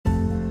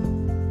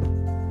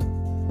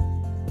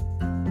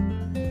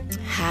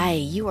Hi,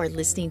 you are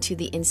listening to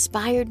the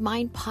Inspired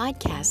Mind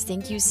Podcast.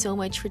 Thank you so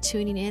much for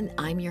tuning in.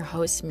 I'm your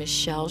host,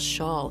 Michelle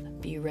Shull.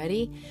 Be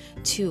ready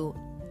to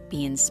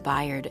be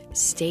inspired,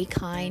 stay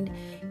kind,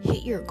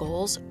 hit your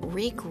goals,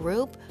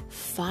 regroup,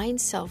 find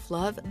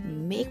self-love,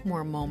 make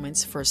more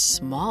moments for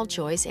small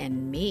joys,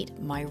 and meet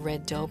my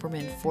red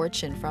Doberman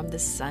Fortune from the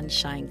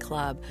Sunshine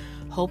Club.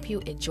 Hope you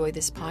enjoy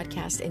this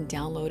podcast and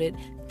download it.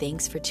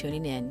 Thanks for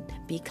tuning in.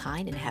 Be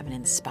kind and have an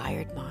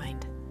inspired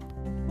mind.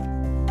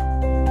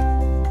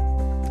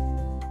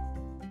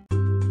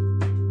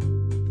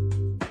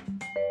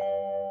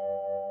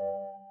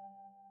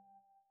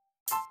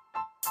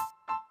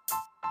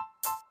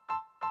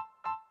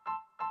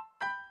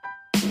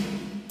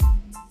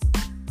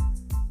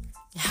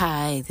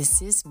 Hi,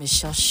 this is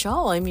Michelle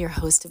Shull. I'm your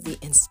host of the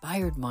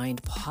Inspired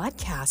Mind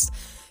Podcast.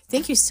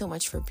 Thank you so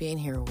much for being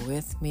here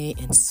with me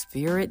in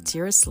spirit,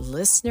 dearest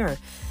listener.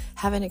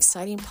 Have an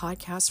exciting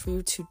podcast for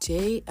you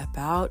today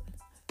about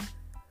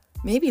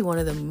maybe one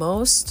of the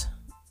most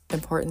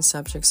important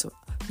subjects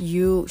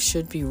you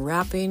should be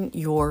wrapping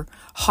your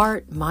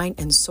heart, mind,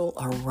 and soul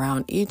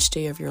around each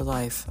day of your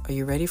life. Are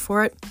you ready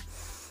for it?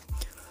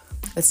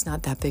 It's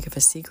not that big of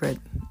a secret.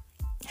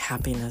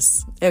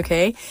 Happiness.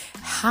 Okay?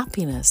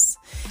 Happiness.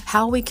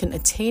 How we can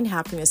attain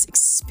happiness,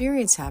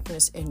 experience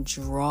happiness, and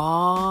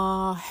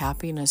draw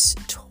happiness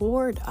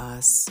toward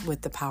us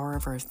with the power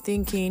of our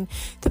thinking,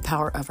 the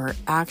power of our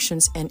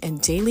actions,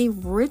 and daily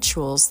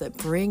rituals that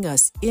bring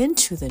us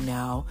into the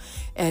now.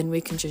 And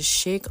we can just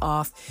shake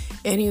off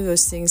any of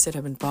those things that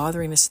have been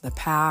bothering us in the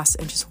past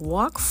and just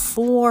walk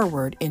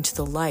forward into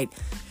the light.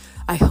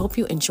 I hope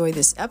you enjoy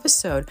this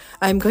episode.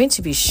 I'm going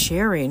to be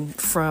sharing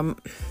from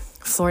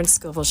Florence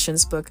Scovel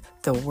Shinn's book,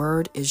 The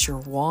Word is Your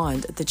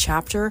Wand, the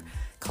chapter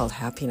called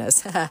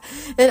Happiness. And,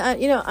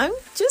 I'm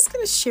just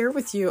going to share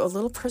with you a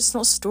little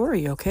personal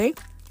story, okay?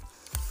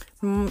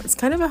 It's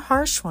kind of a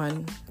harsh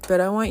one, but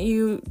I want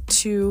you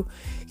to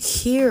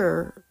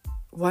hear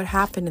what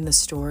happened in the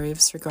story.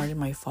 It's regarding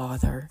my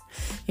father.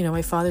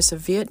 My father's a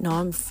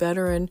Vietnam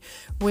veteran,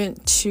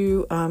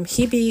 became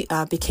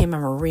a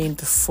Marine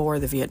before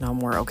the Vietnam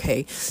War,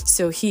 okay?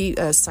 So he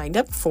signed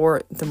up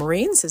for the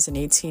Marines as an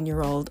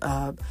 18-year-old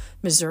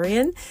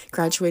Missourian,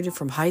 graduated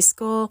from high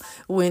school,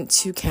 went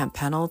to Camp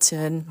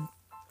Pendleton.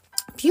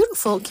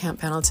 Beautiful Camp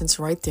Pendleton's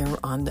right there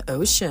on the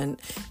ocean,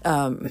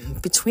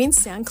 between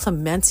San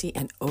Clemente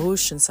and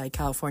Oceanside,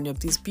 California.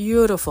 These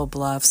beautiful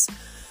bluffs,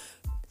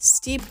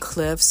 steep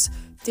cliffs.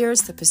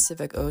 There's the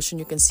Pacific Ocean.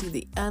 You can see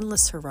the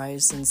endless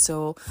horizon.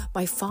 So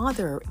my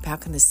father,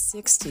 back in the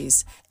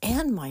 60s,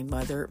 and my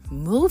mother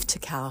moved to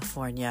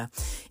California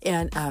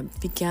and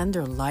began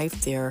their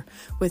life there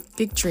with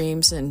big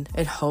dreams and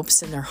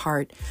hopes in their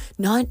heart,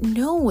 not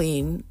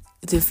knowing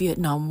the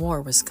Vietnam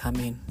War was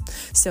coming.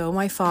 So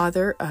my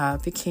father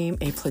became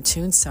a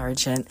platoon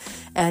sergeant,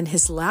 and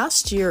his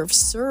last year of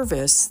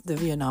service, the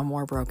Vietnam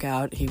War broke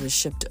out. He was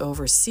shipped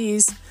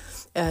overseas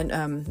and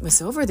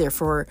was over there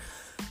for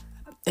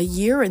a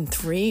year and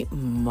 3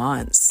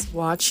 months,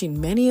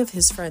 watching many of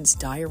his friends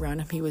die around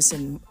him. He was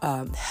in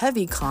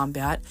heavy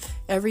combat.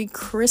 Every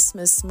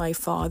Christmas, my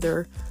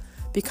father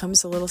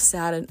becomes a little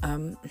sad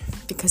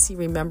because he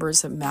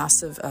remembers a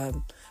massive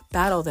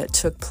battle that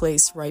took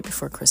place right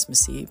before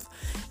Christmas Eve.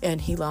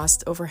 And he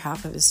lost over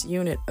half of his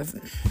unit of,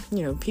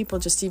 people.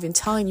 Just even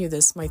telling you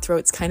this, my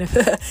throat's kind of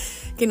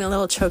getting a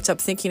little choked up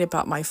thinking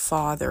about my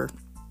father.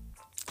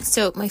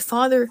 So my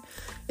father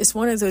is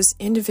one of those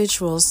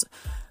individuals,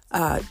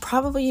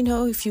 probably,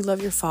 if you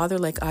love your father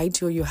like I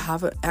do, you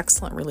have an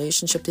excellent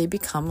relationship. They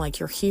become like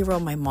your hero.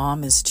 My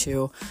mom is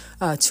too.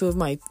 Two of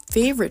my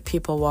favorite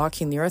people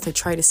walking the earth. I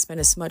try to spend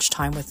as much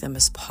time with them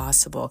as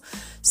possible.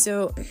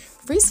 So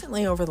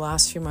recently, over the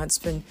last few months,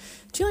 been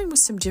dealing with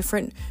some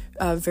different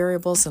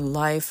variables in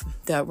life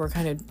that were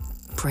kind of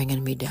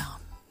bringing me down.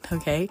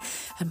 Okay.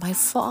 And my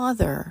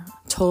father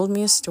told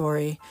me a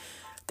story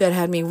that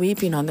had me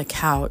weeping on the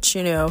couch,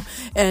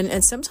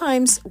 and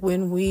sometimes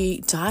when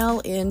we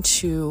dial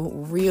into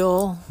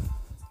real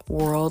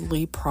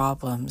worldly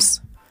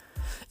problems,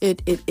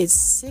 it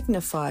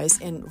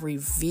signifies and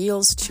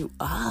reveals to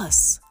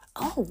us,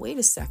 oh, wait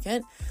a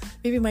second,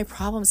 maybe my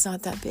problem's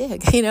not that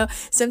big.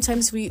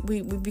 Sometimes we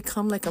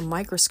become like a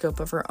microscope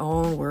of our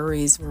own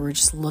worries, where we're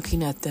just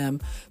looking at them,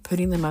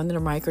 putting them under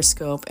a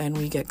microscope, and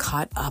we get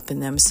caught up in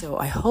them. So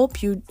I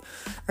hope you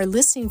are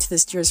listening to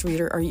this, dearest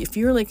reader, or if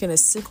you're like in a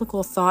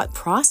cyclical thought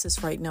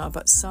process right now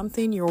about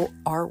something you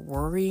are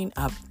worrying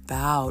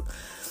about,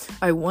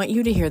 I want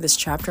you to hear this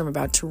chapter I'm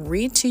about to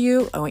read to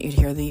you. I want you to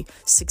hear the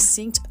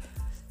succinct,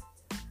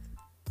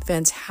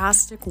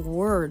 fantastic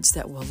words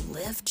that will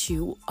lift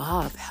you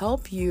up,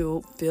 help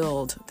you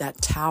build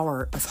that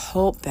tower of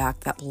hope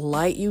back, that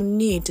light you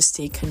need to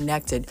stay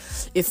connected.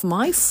 If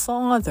my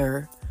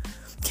father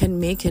can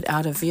make it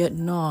out of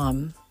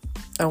Vietnam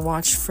and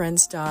watch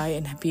friends die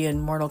and be in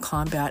mortal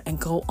combat and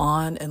go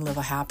on and live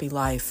a happy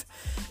life,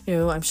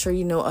 I'm sure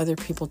other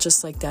people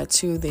just like that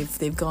too.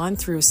 They've gone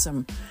through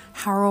some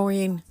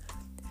harrowing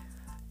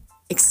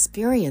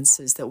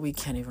experiences that we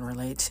can't even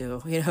relate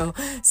to,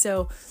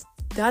 So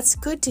that's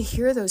good to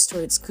hear those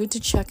stories. It's good to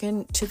check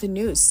into the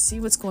news, see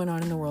what's going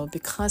on in the world,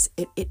 because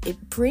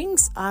it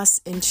brings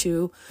us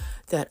into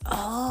that,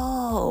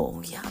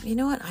 oh, yeah, you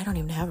know what? I don't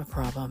even have a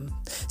problem.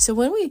 So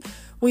when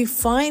we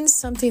find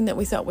something that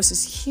we thought was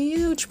this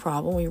huge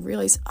problem, we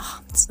realize,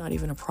 it's not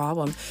even a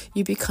problem.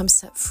 You become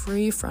set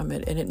free from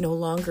it and it no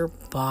longer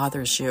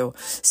bothers you.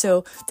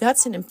 So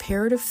that's an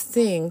imperative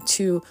thing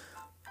to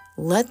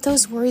let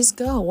those worries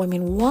go. I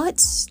mean, what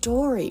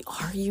story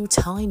are you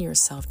telling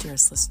yourself,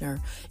 dearest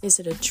listener? Is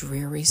it a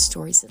dreary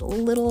story? Is it a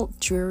little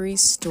dreary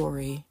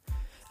story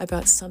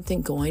about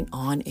something going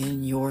on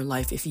in your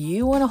life? If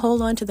you want to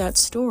hold on to that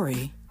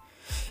story,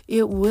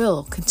 it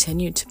will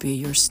continue to be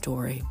your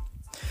story.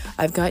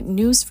 I've got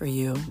news for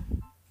you.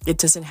 It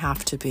doesn't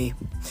have to be.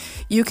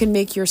 You can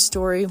make your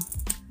story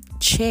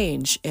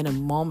change in a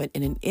moment,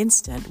 in an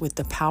instant, with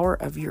the power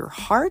of your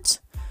heart,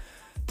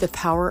 the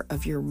power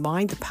of your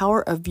mind, the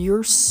power of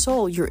your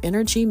soul. Your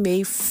energy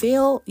may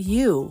fail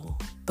you,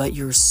 but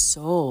your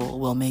soul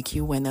will make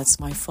you win. That's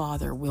my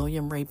father,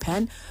 William Ray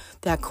Penn.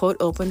 That quote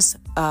opens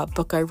a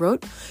book I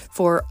wrote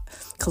for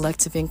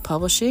Collective Ink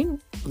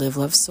Publishing, Live,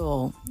 Love,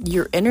 Soul.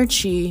 Your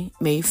energy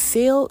may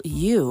fail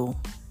you,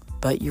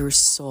 but your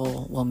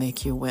soul will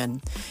make you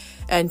win.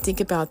 And think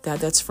about that.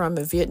 That's from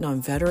a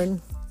Vietnam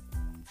veteran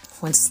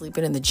when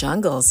sleeping in the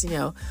jungles,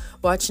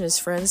 watching his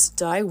friends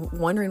die,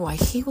 wondering why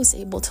he was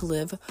able to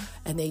live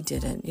and they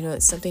didn't.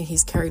 It's something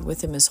he's carried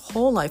with him his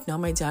whole life. Now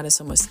my dad is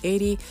almost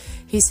 80.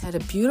 He's had a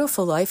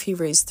beautiful life. He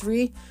raised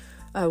 3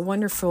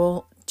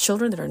 wonderful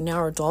children that are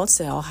now adults.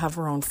 They all have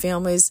their own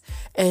families.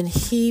 And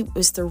he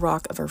was the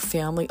rock of our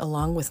family,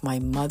 along with my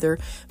mother.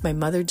 My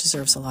mother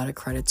deserves a lot of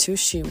credit too.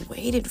 She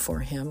waited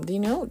for him,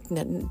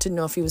 to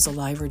know if he was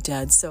alive or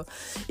dead. So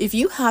if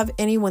you have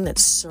anyone that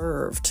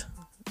served,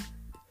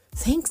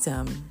 thank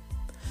them,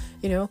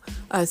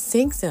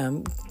 thank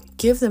them,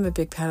 give them a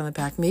big pat on the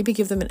back, maybe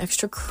give them an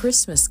extra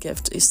Christmas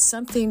gift, is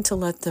something to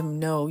let them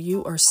know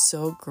you are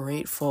so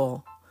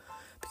grateful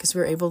because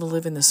we're able to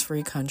live in this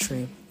free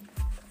country.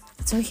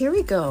 So here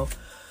we go.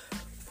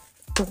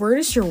 The word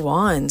is your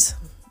wand.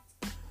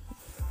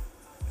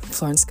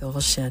 Florence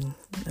Scovel Shinn.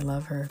 I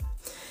love her.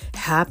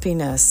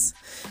 Happiness.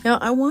 Now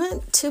I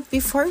want to,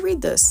 before I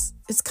read this,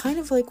 it's kind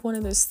of like one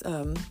of those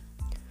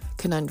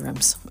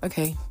conundrums.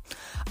 Okay.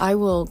 I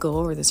will go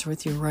over this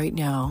with you right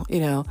now.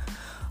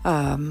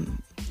 A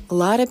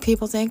lot of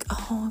people think,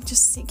 I'm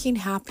just seeking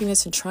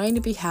happiness and trying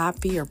to be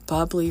happy or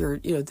bubbly or,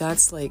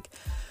 that's like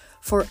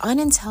for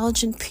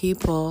unintelligent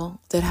people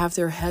that have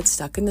their head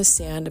stuck in the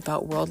sand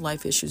about world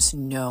life issues.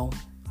 No,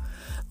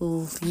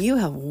 you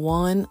have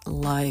one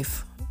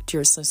life,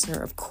 dearest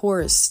listener. Of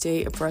course,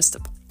 stay abreast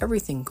of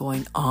everything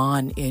going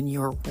on in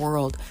your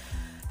world.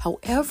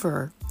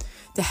 However,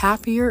 the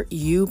happier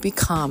you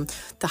become,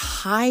 the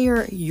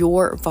higher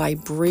your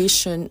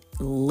vibration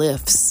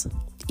lifts.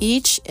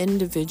 Each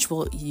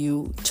individual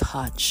you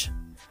touch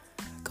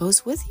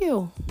goes with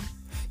you.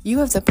 You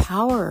have the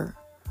power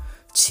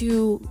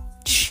to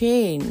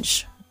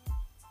change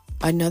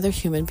another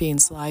human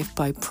being's life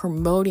by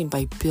promoting,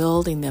 by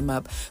building them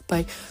up,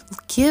 by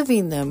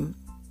giving them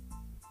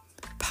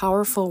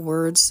powerful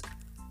words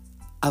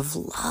of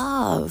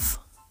love,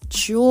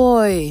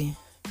 joy,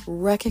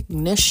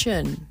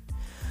 recognition.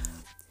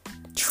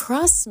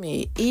 Trust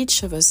me,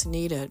 each of us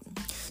need it.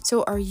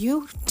 So are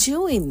you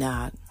doing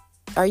that?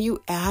 Are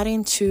you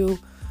adding to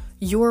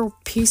your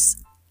piece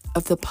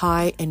of the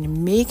pie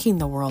and making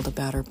the world a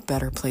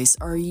better place?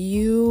 Are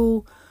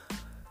you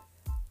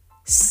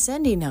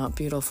sending out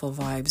beautiful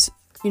vibes?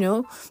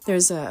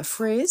 There's a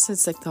phrase,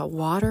 it's like the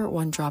water,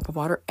 one drop of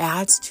water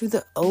adds to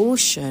the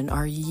ocean.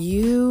 Are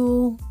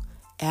you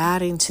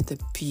adding to the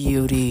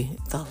beauty,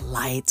 the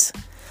light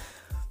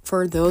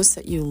for those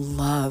that you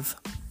love?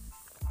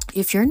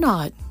 If you're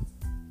not,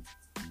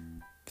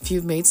 if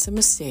you've made some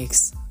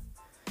mistakes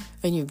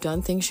and you've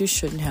done things you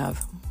shouldn't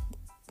have,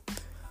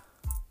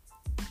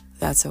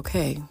 that's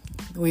okay.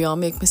 We all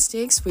make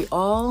mistakes. We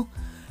all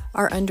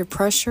are under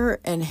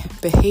pressure and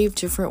behave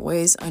different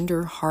ways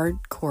under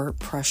hardcore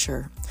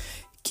pressure.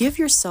 Give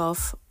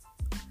yourself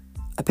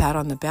a pat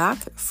on the back.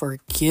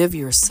 Forgive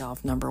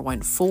yourself. Number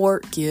 1,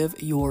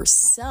 forgive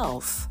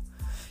yourself.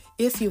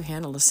 If you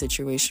handle a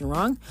situation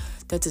wrong,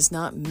 that does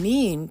not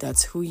mean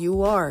that's who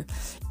you are.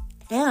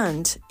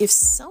 And if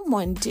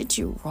someone did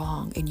you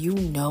wrong and you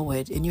know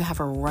it and you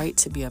have a right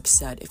to be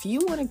upset, if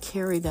you want to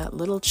carry that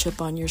little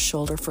chip on your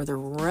shoulder for the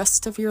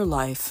rest of your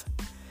life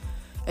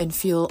and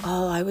feel,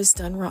 I was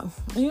done wrong,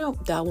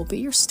 that will be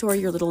your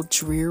story, your little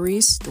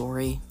dreary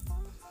story,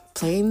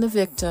 playing the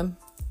victim.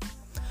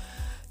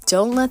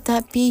 Don't let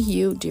that be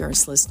you,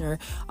 dearest listener.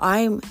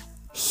 I'm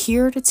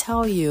here to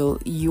tell you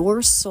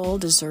your soul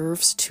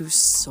deserves to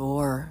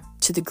soar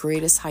to the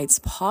greatest heights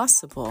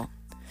possible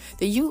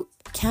that you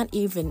can't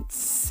even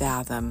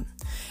fathom.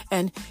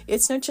 And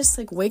it's not just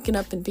like waking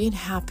up and being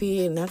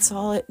happy and that's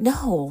all it.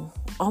 No,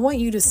 I want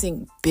you to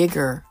think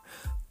bigger,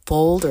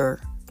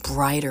 bolder,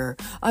 brighter.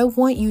 I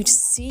want you to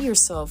see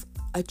yourself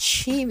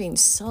achieving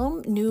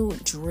some new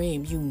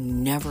dream you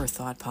never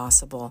thought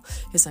possible.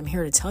 Because I'm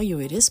here to tell you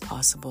it is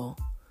possible.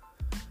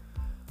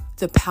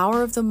 The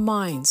power of the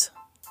mind,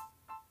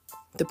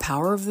 the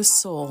power of the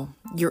soul,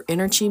 your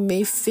energy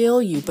may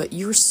fail you, but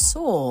your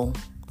soul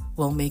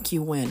will make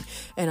you win.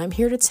 And I'm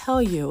here to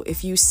tell you,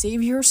 if you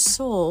save your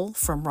soul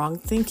from wrong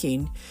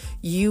thinking,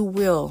 you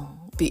will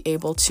be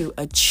able to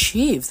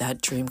achieve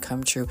that dream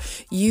come true.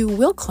 You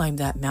will climb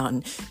that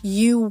mountain.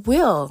 You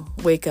will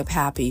wake up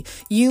happy.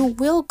 You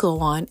will go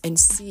on and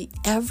see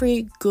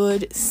every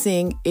good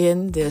thing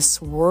in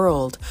this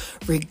world,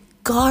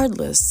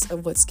 regardless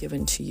of what's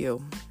given to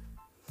you.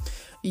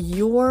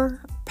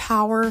 Your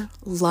power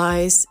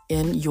lies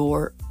in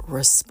your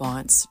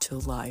response to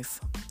life.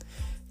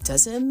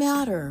 Doesn't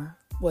matter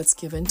what's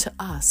given to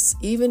us,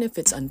 even if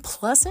it's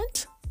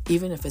unpleasant,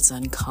 even if it's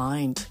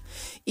unkind,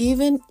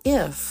 even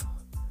if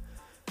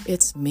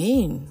it's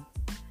mean,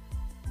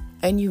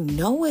 and you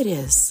know it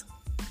is.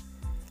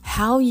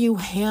 How you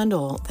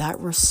handle that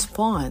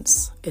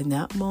response in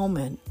that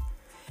moment,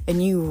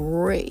 and you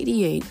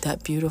radiate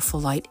that beautiful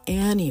light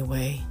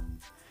anyway.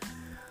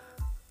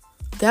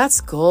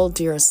 That's gold,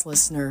 dearest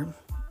listener.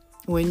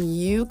 When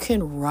you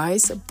can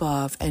rise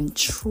above and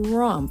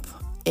trump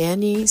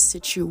any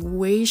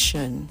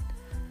situation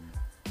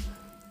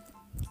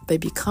by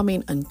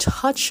becoming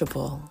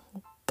untouchable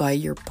by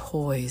your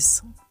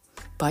poise,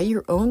 by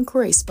your own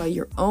grace, by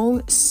your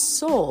own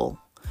soul.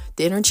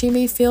 The energy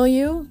may fail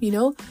you,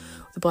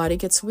 the body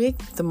gets weak,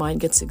 the mind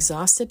gets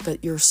exhausted,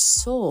 but your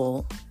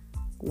soul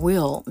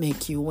will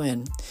make you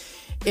win.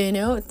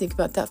 Think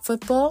about that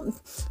football,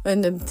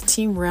 and the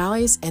team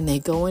rallies and they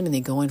go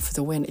in for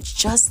the win. It's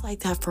just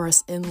like that for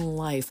us in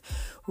life.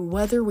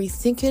 Whether we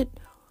think it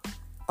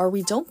or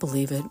we don't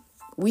believe it,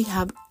 we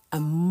have a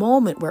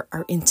moment where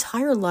our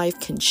entire life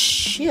can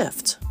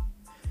shift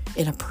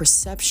in a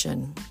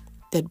perception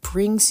that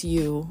brings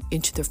you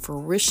into the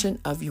fruition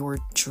of your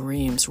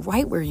dreams,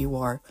 right where you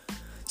are.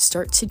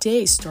 Start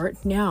today,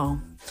 start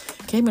now.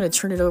 Okay, I'm going to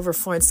turn it over,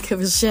 Florence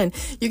Shin.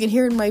 You can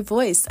hear in my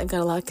voice, I've got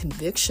a lot of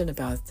conviction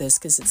about this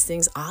because it's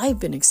things I've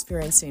been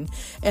experiencing.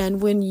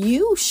 And when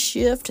you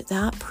shift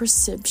that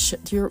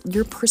perception,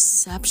 your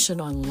perception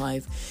on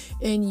life,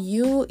 and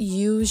you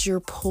use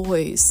your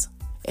poise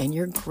and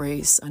your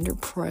grace under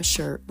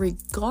pressure,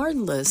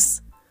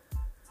 regardless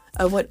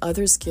of what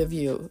others give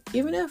you,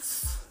 even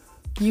if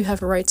you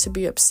have a right to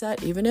be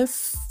upset, even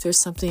if there's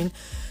something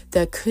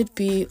that could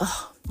be,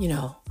 you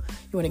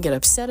want to get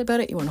upset about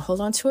it, you want to hold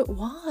on to it.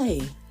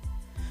 Why?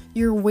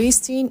 You're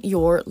wasting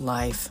your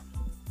life.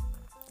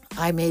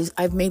 I've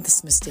made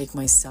this mistake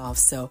myself,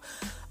 so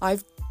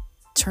I've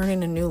turned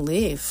in a new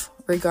leaf.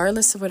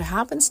 Regardless of what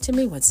happens to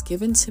me, what's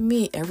given to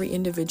me, every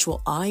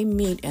individual I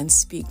meet and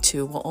speak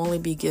to will only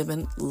be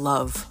given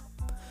love,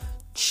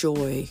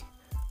 joy,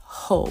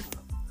 hope,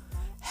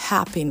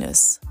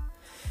 happiness,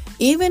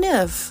 even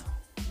if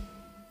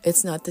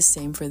it's not the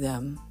same for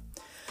them.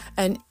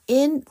 And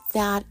in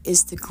that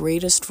is the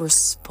greatest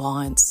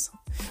response.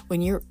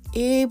 When you're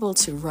able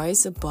to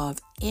rise above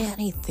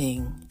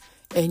anything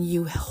and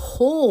you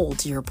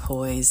hold your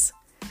poise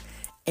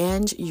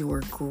and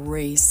your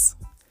grace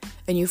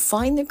and you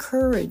find the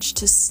courage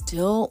to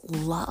still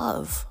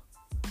love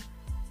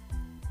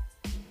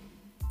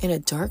in a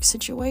dark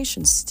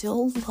situation,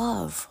 still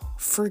love,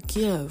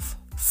 forgive,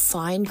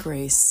 find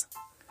grace.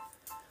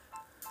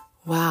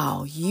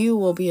 Wow, you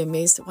will be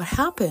amazed at what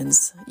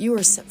happens. You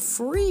are set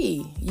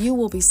free. You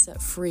will be set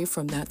free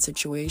from that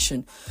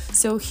situation.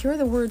 So here are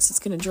the words that's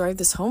going to drive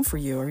this home for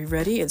you. Are you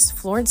ready? It's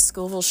Florence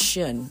Scovel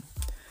Shinn.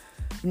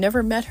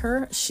 Never met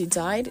her. She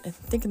died, I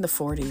think, in the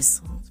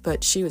 40s.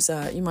 But she was,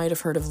 you might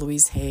have heard of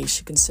Louise Hay.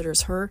 She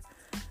considers her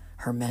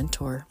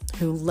mentor,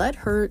 who led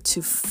her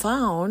to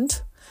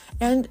found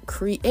and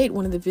create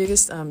one of the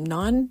biggest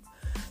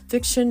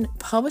non-fiction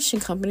publishing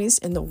companies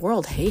in the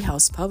world, Hay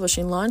House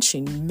Publishing,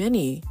 launching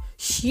many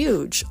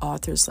huge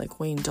authors like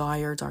Wayne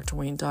Dyer, Dr.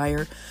 Wayne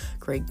Dyer,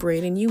 Greg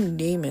Braden, you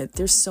name it.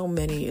 There's so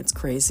many, it's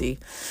crazy.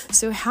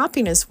 So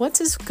happiness, what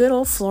does good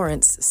old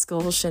Florence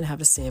Scovel Shinn have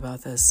to say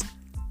about this?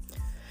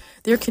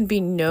 There can be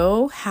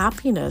no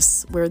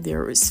happiness where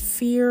there is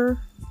fear,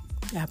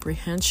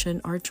 apprehension,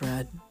 or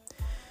dread.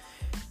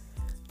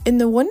 In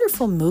the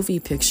wonderful movie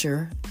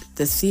picture,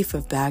 The Thief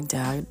of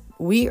Baghdad,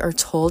 we are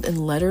told in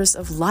letters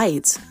of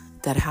light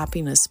that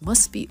happiness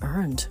must be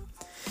earned.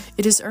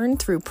 It is earned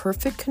through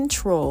perfect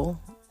control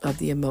of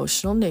the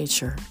emotional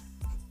nature.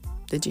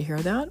 Did you hear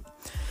that?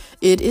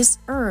 It is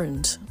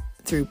earned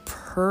through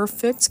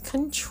perfect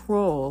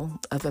control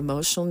of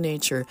emotional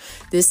nature.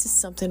 This is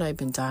something I've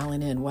been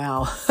dialing in.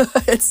 Wow.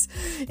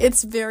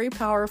 It's very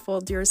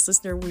powerful, dearest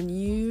listener, when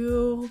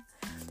you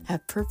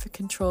have perfect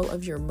control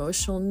of your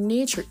emotional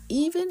nature,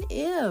 even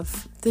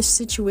if the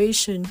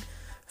situation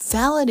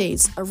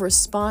validates a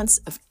response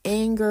of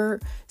anger,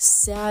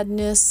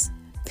 sadness,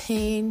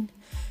 pain,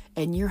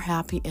 and you're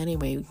happy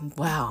anyway.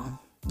 Wow,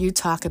 You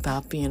talk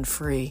about being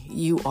free.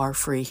 You are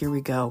free. Here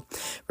we go.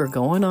 We're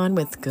going on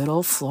with good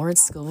old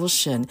Florence Scovel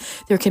Shinn.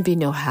 There can be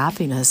no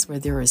happiness where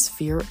there is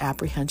fear,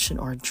 apprehension,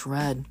 or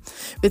dread.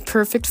 With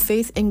perfect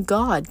faith in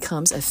God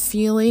comes a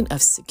feeling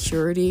of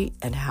security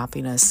and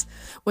happiness.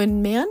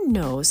 When man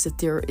knows that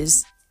there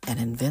is an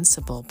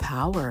invincible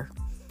power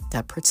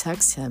that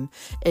protects him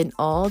in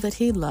all that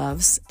he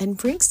loves and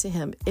brings to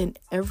him in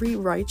every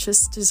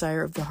righteous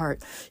desire of the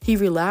heart, he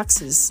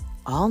relaxes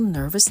all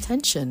nervous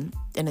tension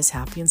and is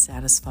happy and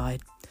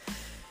satisfied.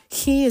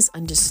 He is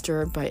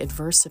undisturbed by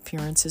adverse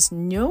appearances,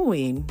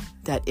 knowing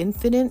that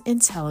infinite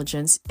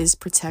intelligence is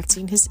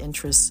protecting his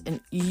interests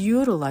and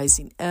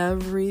utilizing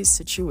every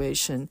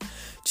situation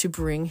to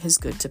bring his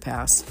good to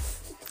pass.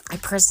 I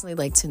personally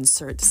like to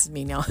insert, this is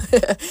me now,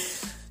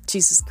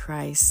 Jesus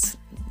Christ.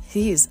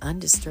 He is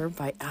undisturbed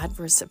by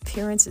adverse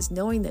appearances,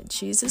 knowing that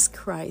Jesus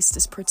Christ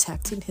is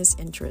protecting his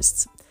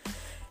interests,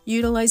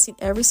 utilizing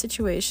every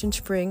situation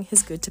to bring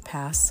his good to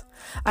pass.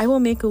 I will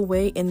make a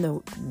way in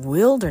the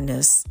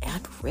wilderness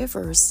and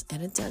rivers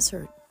and a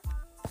desert.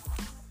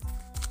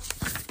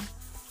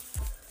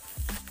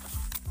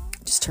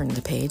 Just turning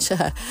the page.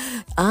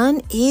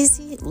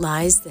 Uneasy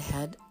lies the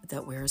head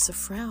that wears a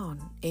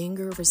frown.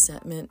 Anger,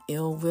 resentment,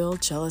 ill will,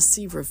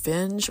 jealousy,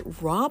 revenge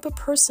rob a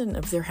person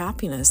of their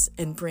happiness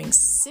and bring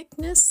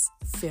sickness,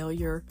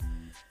 failure,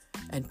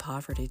 and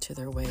poverty to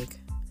their wake.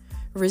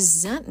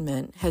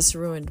 Resentment has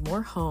ruined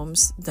more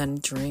homes than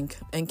drink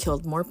and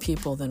killed more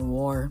people than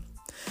war.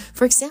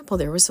 For example,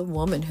 there was a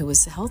woman who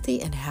was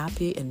healthy and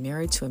happy and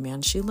married to a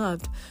man she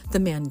loved. The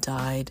man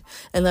died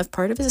and left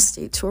part of his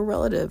estate to a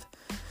relative.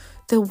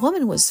 The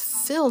woman was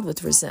filled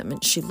with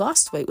resentment. She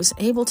lost weight, was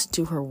able to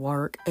do her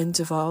work, and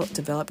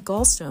developed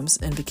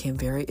gallstones and became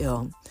very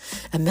ill.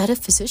 A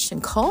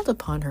metaphysician called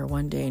upon her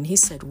one day and he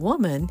said,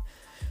 "Woman,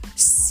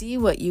 see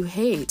what you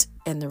hate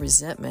and the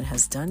resentment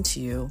has done to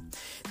you.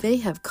 They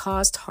have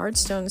caused hard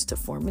stones to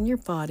form in your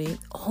body.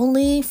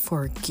 Only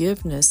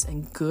forgiveness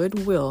and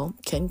goodwill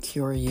can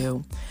cure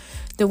you."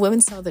 The woman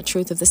saw the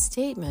truth of the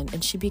statement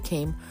and she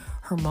became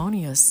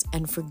harmonious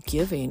and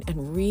forgiving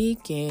and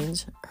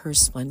regained her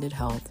splendid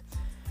health.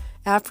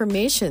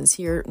 Affirmations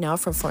here now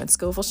from Florence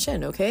Scovel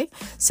Shinn, okay?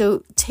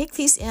 So take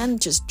these in,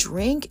 just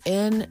drink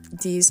in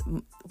these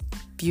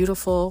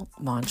beautiful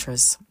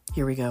mantras.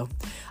 Here we go.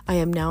 I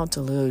am now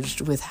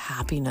deluged with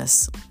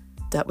happiness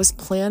that was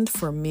planned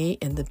for me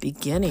in the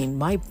beginning.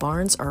 My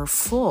barns are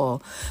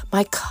full.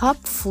 My cup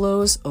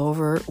flows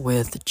over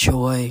with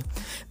joy.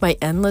 My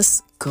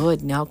endless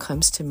good now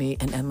comes to me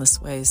in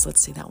endless ways.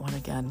 Let's say that one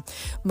again.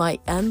 My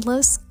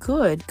endless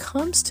good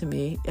comes to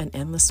me in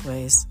endless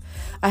ways.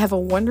 I have a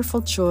wonderful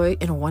joy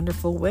in a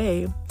wonderful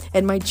way,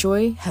 and my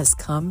joy has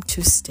come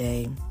to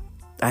stay.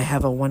 I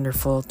have a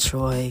wonderful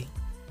joy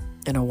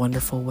in a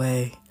wonderful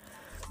way.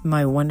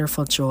 My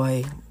wonderful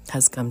joy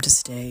has come to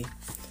stay.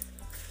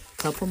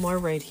 Couple more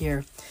right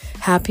here.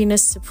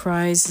 Happiness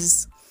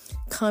surprises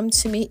come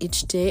to me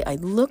each day. I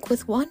look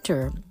with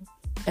wonder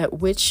at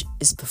which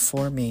is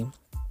before me.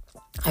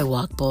 I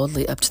walk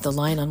boldly up to the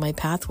line on my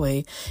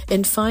pathway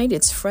and find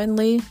it's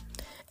friendly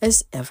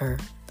as ever.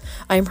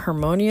 I am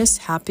harmonious,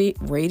 happy,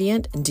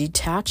 radiant, and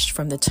detached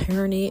from the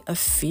tyranny of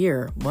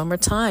fear. One more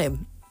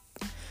time.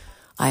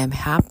 I am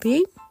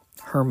happy,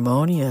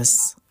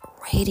 harmonious,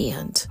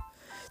 radiant,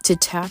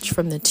 detached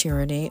from the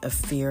tyranny of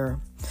fear.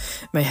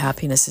 My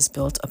happiness is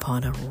built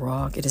upon a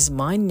rock. It is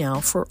mine now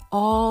for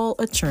all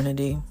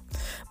eternity.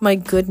 My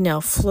good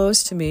now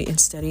flows to me in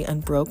steady,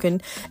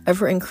 unbroken,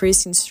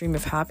 ever-increasing stream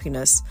of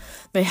happiness.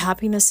 My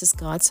happiness is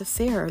God's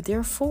affair.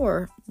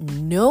 Therefore,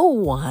 no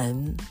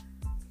one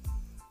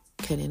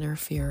can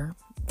interfere.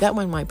 That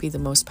one might be the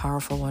most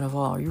powerful one of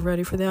all. Are you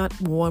ready for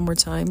that? One more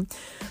time.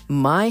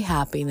 My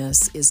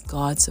happiness is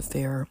God's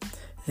affair.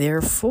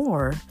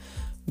 Therefore,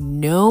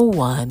 no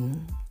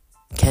one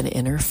can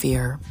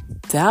interfere.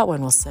 That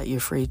one will set you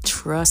free.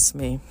 Trust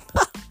me.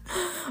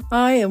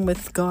 I am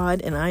with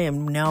God and I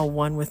am now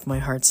one with my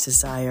heart's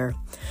desire.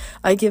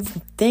 I give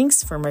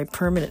thanks for my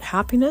permanent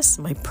happiness,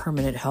 my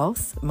permanent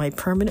health, my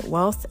permanent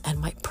wealth,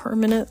 and my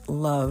permanent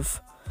love.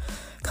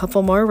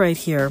 Couple more right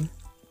here.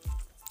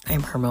 I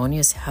am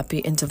harmonious,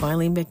 happy, and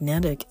divinely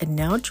magnetic, and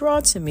now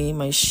draw to me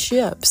my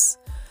ships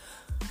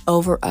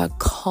over a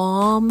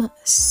calm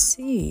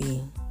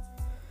sea.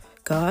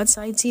 God's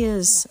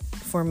ideas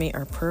for me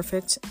are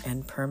perfect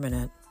and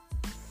permanent.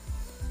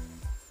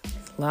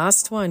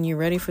 Last one. You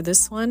ready for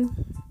this one?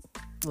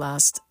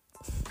 Last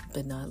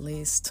but not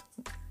least.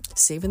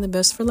 Saving the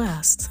best for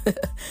last.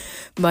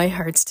 My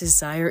heart's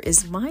desire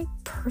is my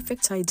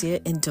perfect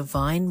idea in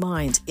divine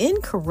mind,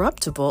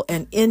 incorruptible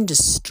and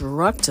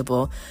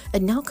indestructible,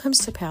 and now comes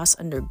to pass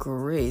under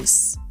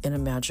grace in a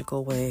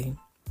magical way.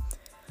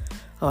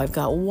 Oh, I've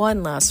got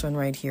one last one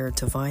right here.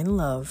 Divine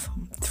love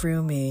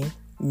through me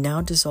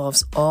now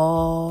dissolves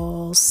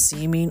all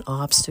seeming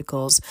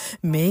obstacles,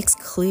 makes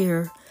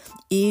clear,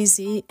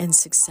 easy, and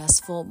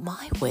successful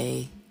my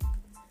way.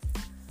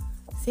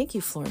 Thank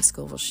you, Florence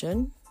Scovel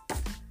Shinn.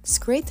 It's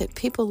great that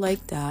people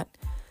like that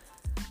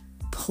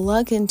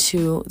plug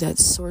into that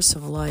source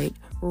of light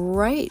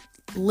right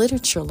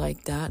literature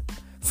like that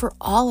for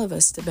all of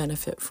us to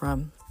benefit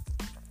from.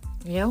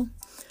 You know,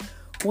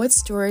 what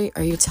story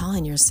are you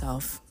telling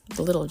yourself?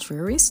 The little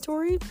dreary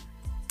story?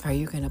 Are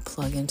you going to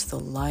plug into the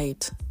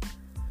light,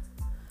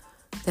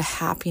 the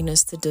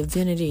happiness, the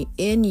divinity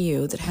in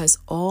you that has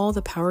all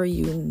the power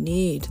you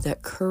need,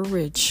 that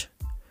courage?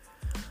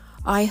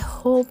 I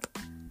hope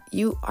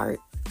you are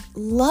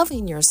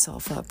loving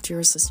yourself up,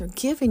 dearest listener,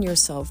 giving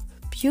yourself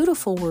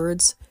beautiful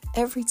words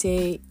every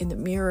day in the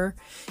mirror.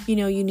 You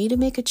know, you need to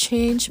make a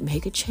change,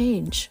 make a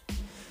change.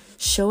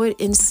 Show it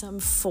in some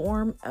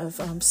form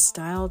of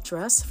style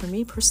dress. For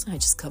me personally, I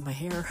just cut my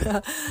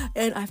hair.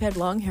 And I've had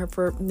long hair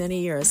for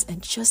many years.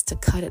 And just to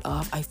cut it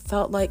off, I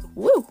felt like,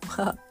 woo,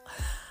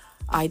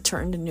 I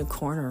turned a new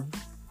corner.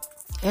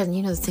 And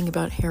you know, the thing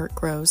about hair, it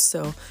grows.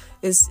 So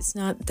it's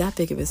not that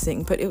big of a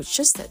thing. But it was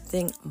just that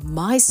thing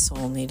my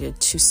soul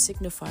needed to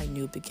signify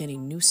new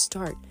beginning, new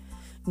start,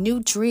 new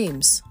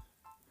dreams,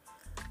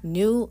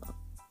 new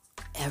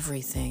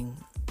everything.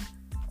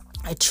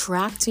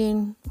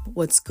 Attracting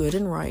what's good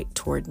and right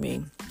toward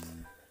me.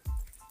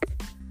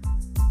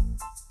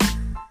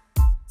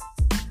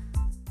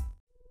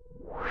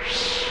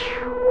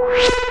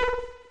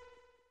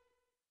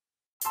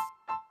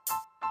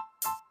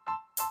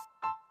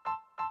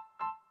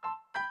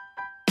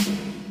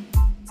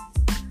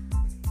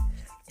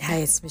 Hi,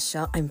 it's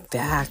Michelle. I'm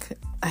back.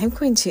 I'm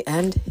going to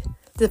end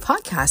the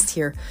podcast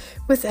here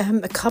with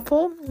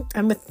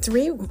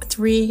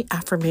three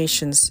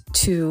affirmations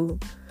to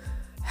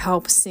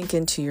help sink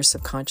into your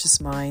subconscious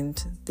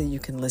mind that you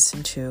can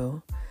listen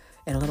to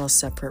in a little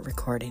separate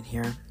recording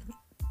here.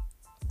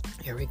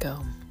 Here we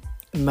go.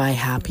 My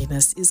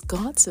happiness is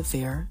God's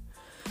affair,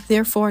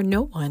 therefore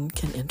no one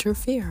can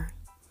interfere.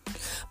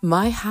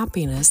 My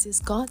happiness is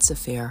God's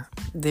affair,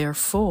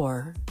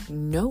 therefore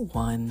no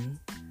one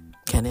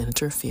can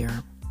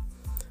interfere.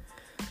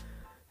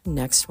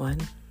 Next one.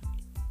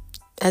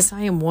 As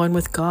I am one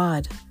with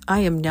God,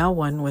 I am now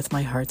one with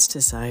my heart's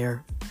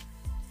desire.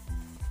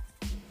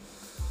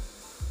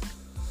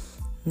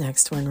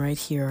 Next one right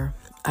here.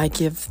 I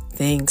give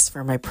thanks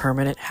for my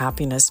permanent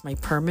happiness, my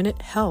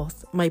permanent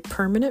health, my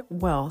permanent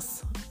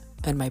wealth,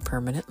 and my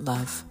permanent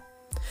love.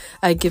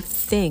 I give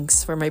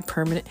thanks for my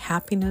permanent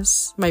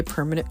happiness, my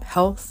permanent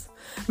health,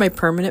 my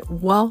permanent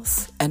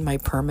wealth, and my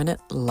permanent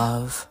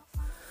love.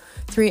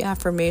 3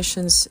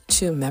 affirmations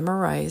to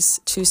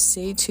memorize, to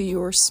say to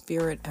your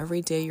spirit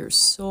every day, your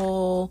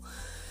soul,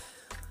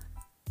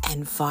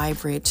 and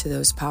vibrate to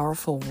those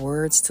powerful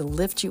words to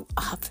lift you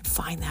up and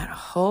find that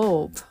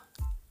hope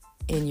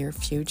in your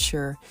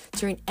future.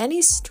 During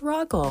any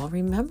struggle,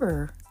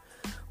 remember,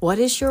 what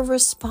is your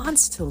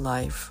response to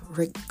life,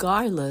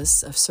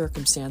 regardless of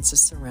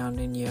circumstances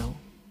surrounding you?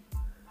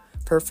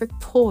 Perfect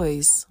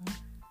poise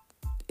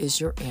is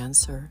your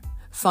answer.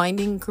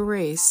 Finding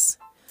grace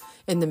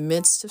in the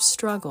midst of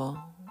struggle,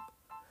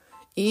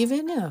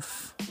 even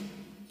if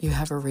you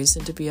have a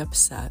reason to be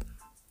upset.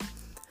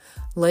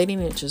 Letting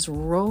it just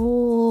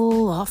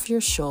roll off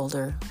your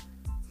shoulder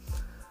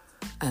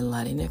and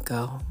letting it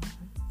go.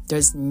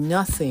 There's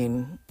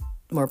nothing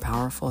more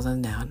powerful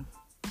than that.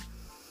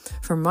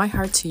 From my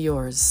heart to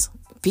yours,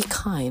 be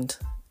kind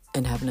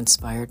and have an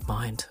inspired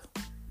mind.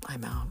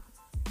 I'm out.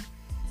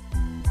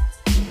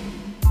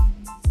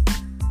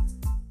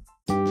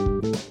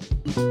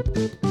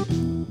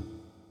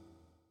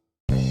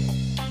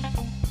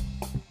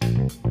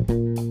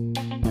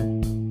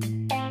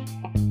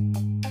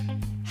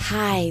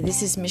 Hi,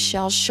 this is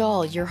Michelle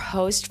Shull, your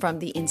host from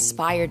the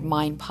Inspired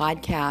Mind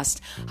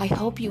podcast. I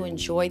hope you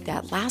enjoyed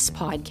that last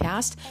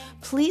podcast.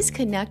 Please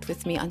connect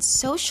with me on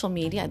social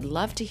media. I'd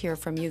love to hear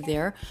from you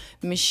there.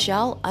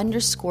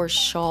 Michelle_Shull,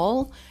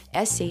 SHULL,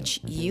 at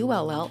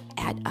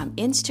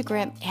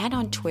Instagram and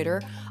on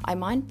Twitter.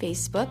 I'm on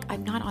Facebook.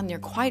 I'm not on there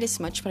quite as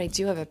much, but I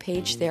do have a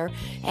page there.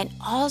 And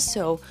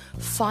also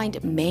find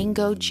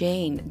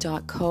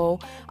mangojane.co.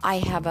 I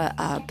have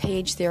a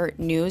page there,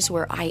 news,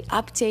 where I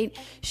update,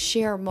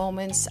 share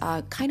moments,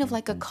 kind of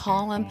like a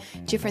column,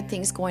 different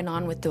things going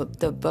on with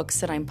the books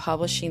that I'm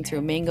publishing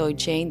through Mango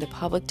Jane, the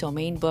public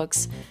domain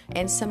books,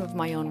 and some of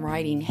my own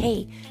writing.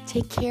 Hey,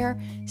 take care,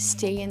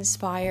 stay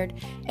inspired,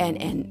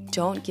 and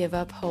don't give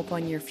up hope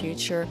on your future.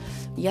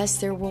 Yes,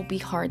 there will be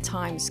hard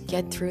times.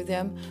 Get through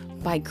them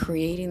by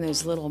creating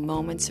those little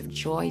moments of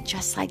joy,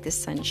 just like the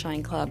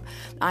Sunshine Club.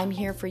 I'm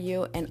here for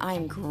you, and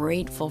I'm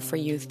grateful for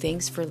you.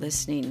 Thanks for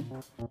listening.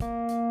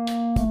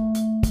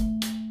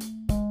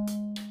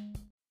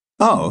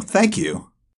 Oh, thank you.